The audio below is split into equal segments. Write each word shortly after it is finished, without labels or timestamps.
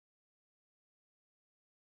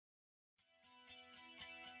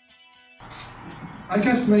I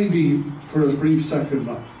guess maybe for a brief second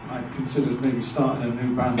I considered maybe starting a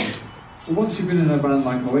new band. But once you've been in a band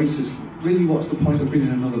like Oasis, really what's the point of being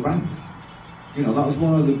in another band? You know, that was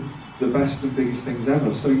one of the best and biggest things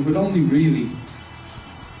ever. So you would only really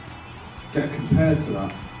get compared to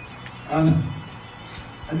that. And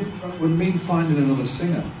it would mean finding another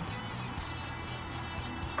singer.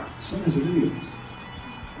 Singers are idiots.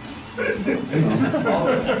 You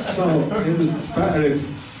know? So it was better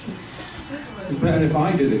if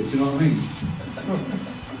I did it, do you know what I mean?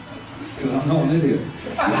 Because I'm not an idiot.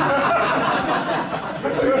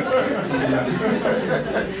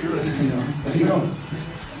 You know?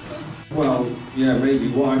 Well, yeah, maybe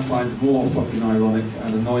what I find more fucking ironic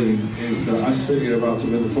and annoying is that I sit here about to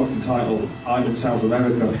win the fucking title, I'm in South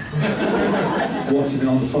America, watching it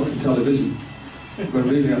on the fucking television, when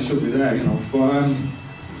really I should be there, you know. But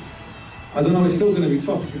I don't know, it's still going to be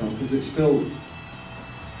tough, you know, because we're still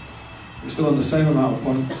on the same amount of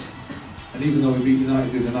points, and even though we beat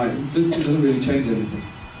United the other night, it doesn't really change anything.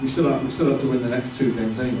 We still have to win the next 2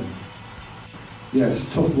 games anyway. Yeah,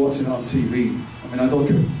 it's tough watching it on TV. I mean, I don't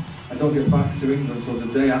get back to England until the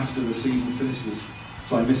day after the season finishes,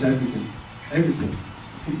 so I miss everything,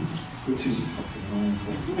 which is fucking annoying.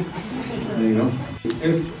 There you go.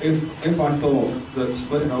 If I thought that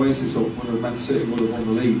splitting Oasis up would have meant City would have won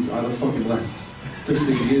the league, I'd have fucking left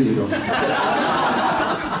 15 years ago.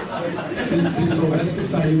 As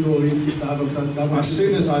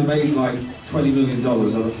soon as I made like $20 million,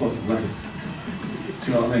 I'd have fucking left.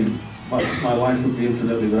 Do you know what I mean? My life would be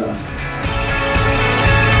infinitely better.